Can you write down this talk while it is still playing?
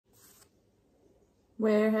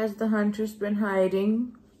Where has the huntress been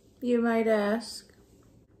hiding, you might ask?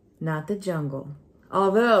 Not the jungle.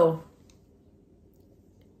 Although,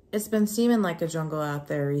 it's been seeming like a jungle out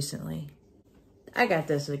there recently. I got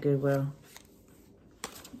this at Goodwill.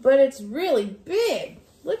 But it's really big.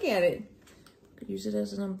 Look at it. Could use it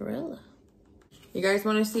as an umbrella. You guys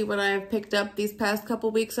want to see what I've picked up these past couple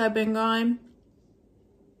weeks I've been gone?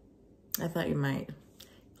 I thought you might.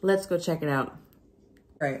 Let's go check it out.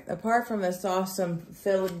 Right, apart from this awesome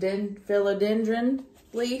philodendron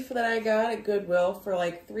leaf that I got at Goodwill for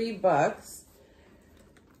like $3,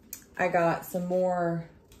 I got some more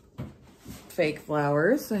fake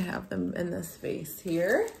flowers. I have them in this vase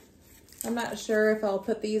here. I'm not sure if I'll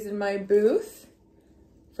put these in my booth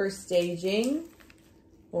for staging,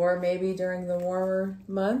 or maybe during the warmer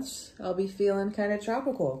months, I'll be feeling kind of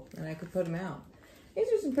tropical and I could put them out.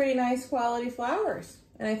 These are some pretty nice quality flowers.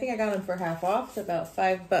 And I think I got them for half off, so about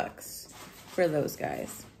 $5 for those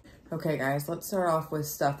guys. Okay guys, let's start off with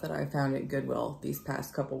stuff that I found at Goodwill these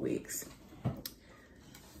past couple weeks.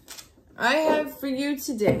 I have for you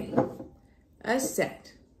today a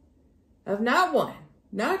set of not one,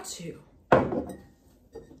 not two,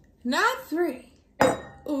 not three,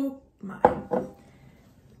 oh my,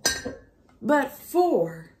 but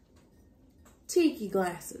 4 tiki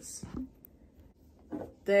glasses.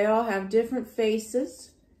 They all have different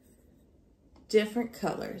faces, different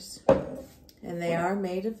colors, and they are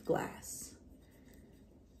made of glass.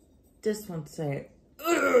 This one says,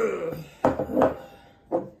 ugh.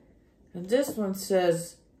 And this one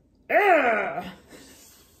says, ugh.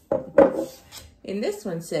 And this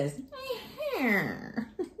one says,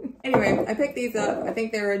 anyway, I picked these up. I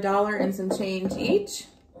think they were $1 and some change each.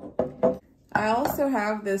 I also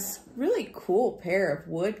have this really cool pair of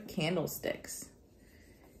wood candlesticks.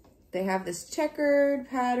 They have this checkered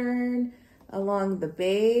pattern along the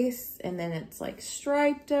base, and then it's like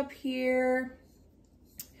striped up here.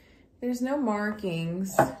 There's no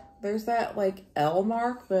markings. There's that like L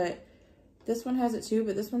mark, but this one has it too,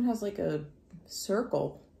 but this one has like a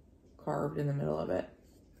circle carved in the middle of it.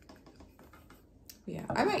 Yeah,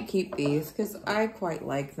 I might keep these because I quite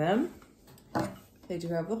like them. They do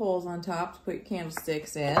have the holes on top to put your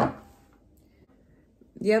candlesticks in.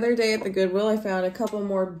 The other day at the Goodwill, I found a couple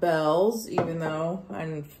more bells, even though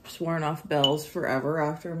I've sworn off bells forever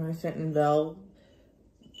after my Fenton Bell,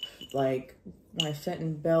 like my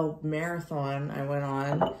Fenton Bell marathon I went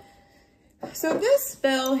on. So this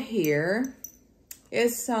bell here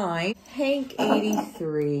is signed Hank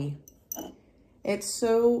 83. It's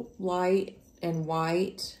so light and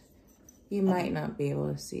white, you might not be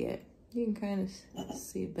able to see it. You can kind of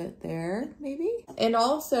see a bit there, maybe. And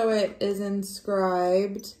also it is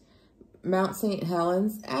inscribed Mount St.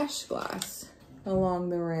 Helens ash glass along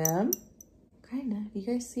the rim. Kinda, do you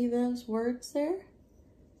guys see those words there?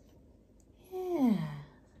 Yeah.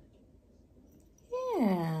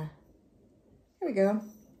 Yeah. There we go.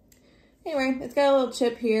 Anyway, it's got a little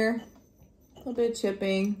chip here. A little bit of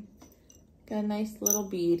chipping. Got a nice little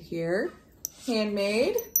bead here.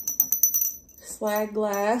 Handmade. Slag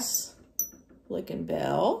glass looking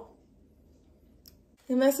bell.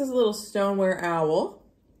 And this is a little stoneware owl.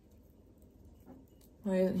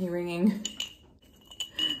 Why isn't he ringing?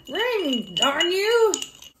 Ring, darn you!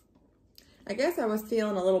 I guess I was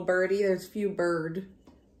feeling a little birdie. There's a few bird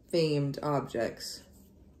themed objects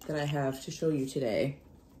that I have to show you today.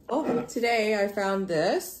 Oh, today I found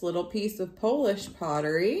this little piece of Polish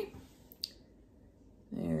pottery.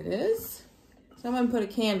 There it is. Someone put a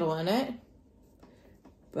candle in it,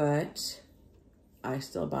 but I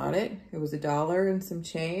still bought it. It was $1 and some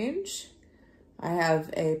change. I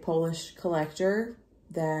have a Polish collector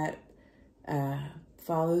that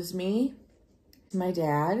follows me. My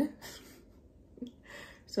dad.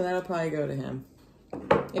 So that'll probably go to him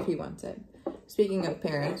if he wants it. Speaking of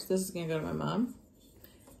parents, this is gonna go to my mom.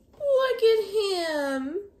 Look at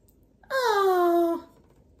him. Oh,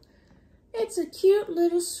 it's a cute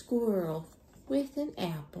little squirrel with an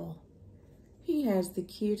apple. He has the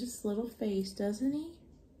cutest little face, doesn't he?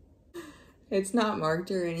 It's not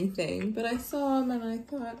marked or anything, but I saw him and I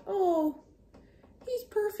thought, oh, he's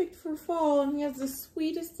perfect for fall and he has the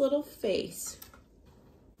sweetest little face.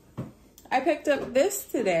 I picked up this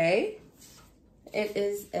today. It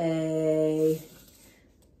is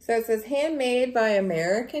so it says handmade by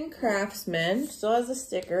American craftsmen. Still has a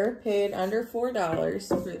sticker, paid under $4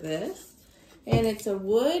 for this. And it's a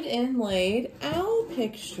wood inlaid owl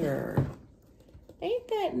picture. Ain't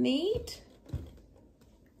that neat?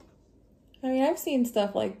 I mean, I've seen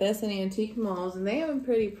stuff like this in antique malls and they have them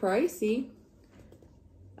pretty pricey.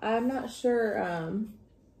 I'm not sure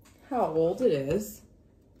how old it is,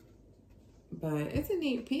 but it's a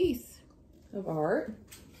neat piece of art.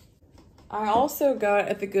 I also got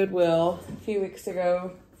at the Goodwill a few weeks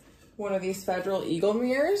ago one of these Federal Eagle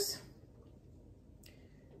mirrors.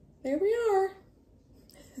 There we are.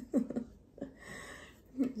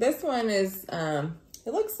 This one is,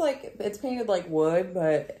 it looks like it's painted like wood,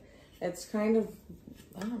 but it's kind of,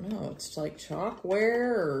 I don't know, it's like chalkware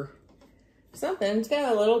or something. It's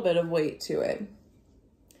got a little bit of weight to it.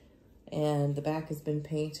 And the back has been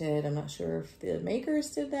painted. I'm not sure if the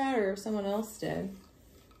makers did that or if someone else did.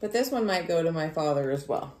 But this one might go to my father as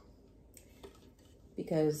well,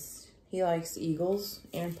 because he likes eagles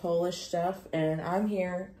and Polish stuff, and I'm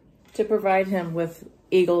here to provide him with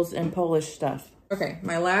eagles and Polish stuff. Okay,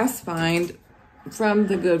 my last find from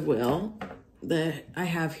the Goodwill that I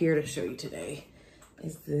have here to show you today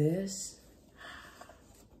is this.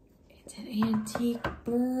 It's an antique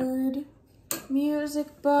bird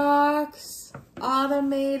music box,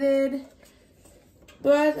 automated,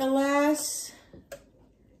 but alas,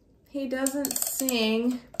 he doesn't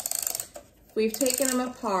sing. We've taken him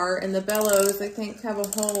apart, and the bellows, I think, have a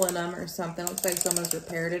hole in them or something. Looks like someone's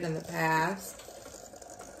repaired it in the past.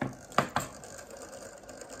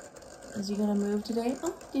 Is he gonna move today?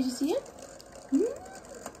 Oh, did you see it?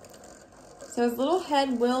 So his little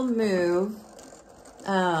head will move.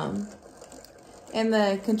 And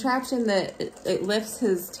the contraption that it lifts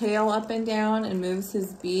his tail up and down and moves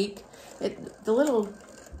his beak. The little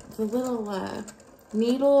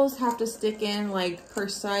needles have to stick in like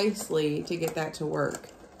precisely to get that to work.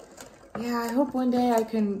 Yeah, I hope one day I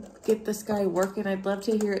can get this guy working. I'd love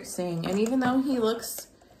to hear it sing. And even though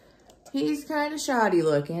he's kind of shoddy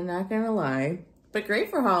looking, not gonna lie, but great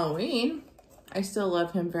for Halloween, I still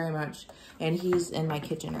love him very much. And he's in my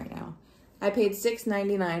kitchen right now. I paid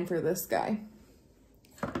 $6.99 for this guy.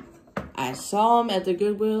 I saw him at the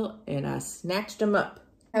Goodwill and I snatched him up.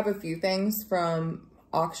 I have a few things from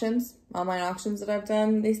auctions, online auctions that I've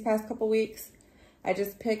done these past couple weeks. I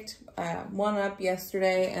just picked one up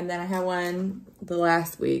yesterday, and then I had one the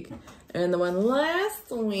last week. And the one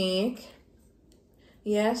last week,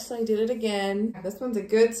 yes, I did it again. This one's a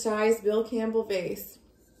good size Bill Campbell vase.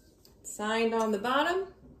 Signed on the bottom.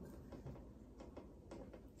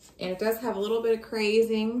 And it does have a little bit of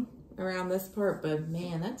crazing around this part, but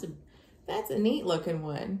man, that's a neat looking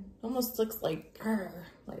one. Almost looks like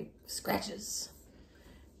scratches.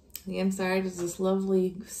 The inside is this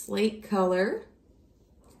lovely slate color.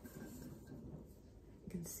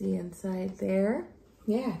 You can see inside there.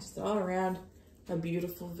 Yeah, just all around a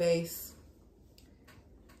beautiful vase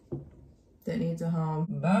that needs a home.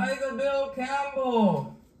 By the Bill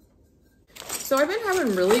Campbell. So I've been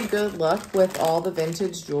having really good luck with all the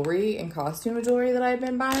vintage jewelry and costume jewelry that I've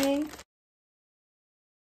been buying.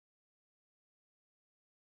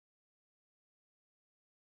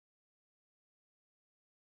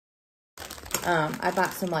 I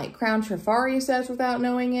bought some like Crown Trifari sets without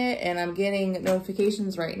knowing it, and I'm getting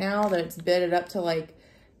notifications right now that it's bidded up to like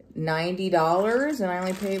 $90, and I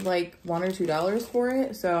only paid like $1 or $2 for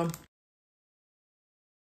it. So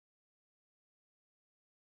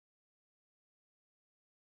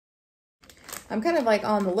I'm kind of like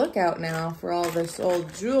on the lookout now for all this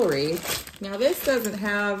old jewelry. Now this doesn't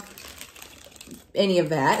have any of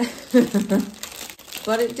that,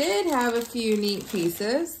 but it did have a few neat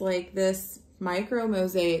pieces like this micro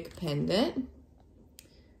mosaic pendant.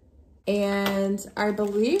 And I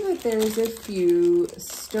believe that there's a few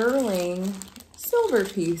sterling silver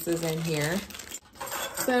pieces in here.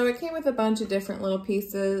 So it came with a bunch of different little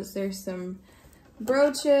pieces. There's some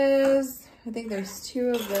brooches. I think there's 2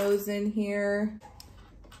 of those in here.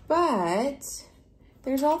 But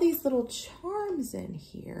there's all these little charms in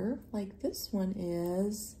here. Like this one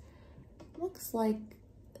looks like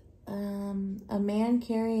a man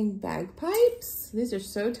carrying bagpipes. These are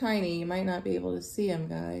so tiny, you might not be able to see them,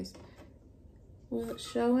 guys. Will it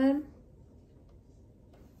show him?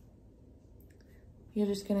 You're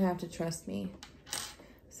just gonna have to trust me.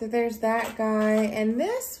 So there's that guy, and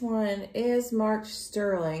this one is marked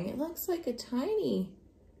sterling. It looks like a tiny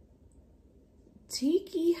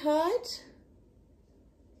tiki hut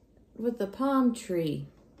with a palm tree.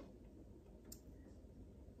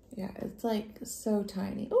 Yeah, it's like so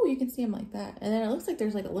tiny. Oh, you can see him like that. And then it looks like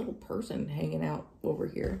there's like a little person hanging out over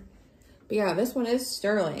here. But yeah, this one is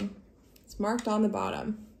sterling. It's marked on the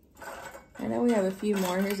bottom. I know we have a few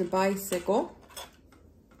more. Here's a bicycle.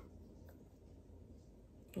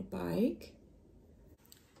 A bike.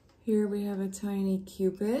 Here we have a tiny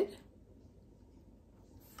Cupid.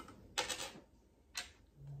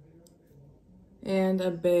 And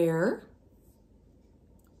a bear.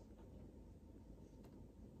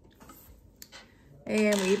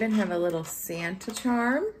 And we even have a little Santa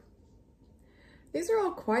charm. These are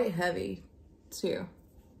all quite heavy too.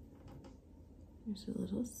 There's a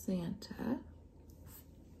little Santa.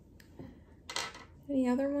 Any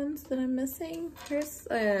other ones that I'm missing? There's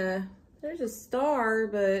a star,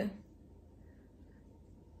 but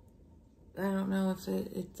I don't know if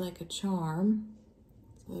it's like a charm.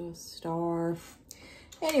 It's a little star.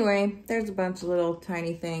 Anyway, there's a bunch of little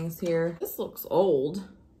tiny things here. This looks old.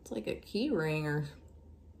 It's like a key ring or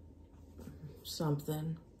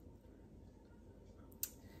something.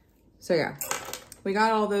 So yeah, we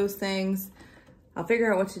got all those things. I'll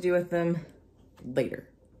figure out what to do with them later.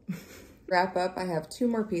 Wrap up, I have 2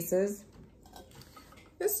 more pieces.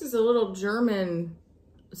 This is a little German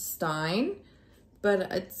stein, but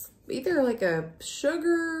it's either like a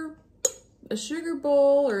sugar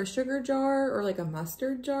bowl or a sugar jar or like a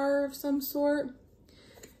mustard jar of some sort.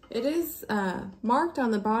 It is marked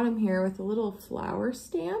on the bottom here with a little flower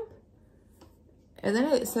stamp. And then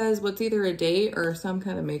it says what's either a date or some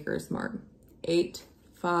kind of maker's mark.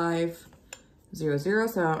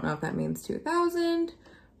 8500, so I don't know if that means 2000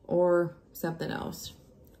 or something else.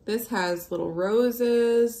 This has little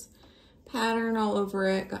roses, pattern all over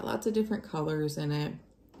it, got lots of different colors in it.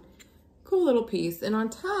 Cool little piece. And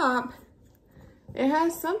on top, it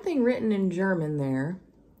has something written in German there.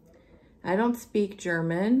 I don't speak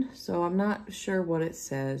German, so I'm not sure what it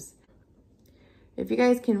says. If you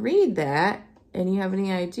guys can read that and you have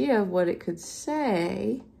any idea of what it could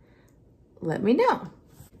say, let me know.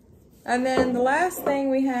 And then the last thing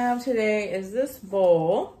we have today is this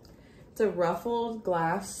bowl. It's a ruffled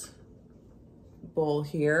glass bowl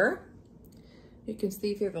here. You can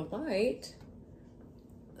see through the light.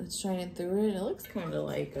 It's shining through it. It looks kind of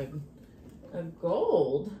like a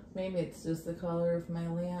gold. Maybe it's just the color of my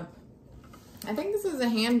lamp. I think this is a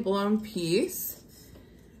hand-blown piece.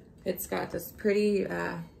 It's got this pretty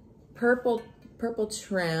purple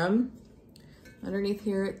trim. Underneath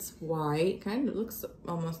here it's white. Kind of looks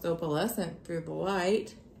almost opalescent through the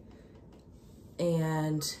light.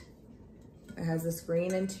 And it has this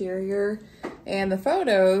green interior. And the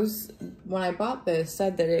photos, when I bought this,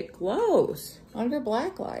 said that it glows under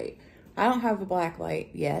black light. I don't have a black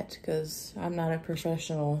light yet because I'm not a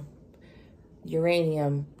professional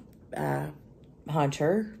uranium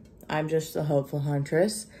hunter. I'm just a hopeful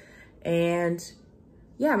huntress. And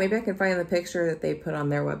yeah, maybe I can find the picture that they put on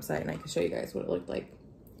their website and I can show you guys what it looked like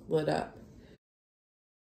lit up.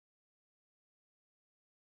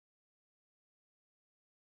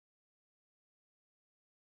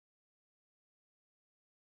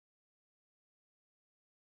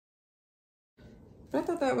 But I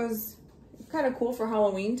thought that was kind of cool for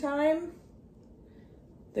Halloween time.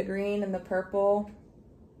 The green and the purple.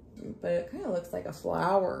 But it kind of looks like a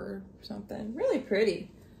flower or something. Really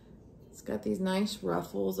pretty. It's got these nice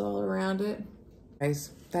ruffles all around it.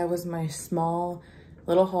 Guys, that was my small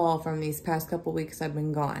little haul from these past couple weeks I've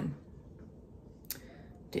been gone.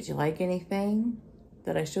 Did you like anything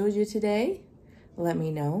that I showed you today? Let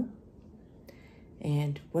me know.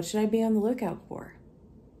 And what should I be on the lookout for?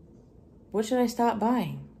 What should I stop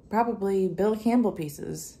buying? Probably Bill Campbell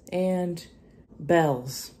pieces and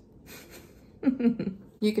bells.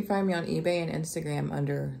 You can find me on eBay and Instagram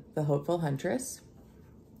under The Hopeful Huntress,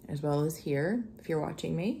 as well as here if you're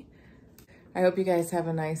watching me. I hope you guys have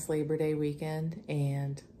a nice Labor Day weekend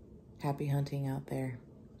and happy hunting out there.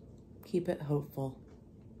 Keep it hopeful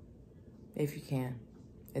if you can.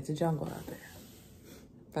 It's a jungle out there.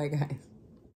 Bye guys.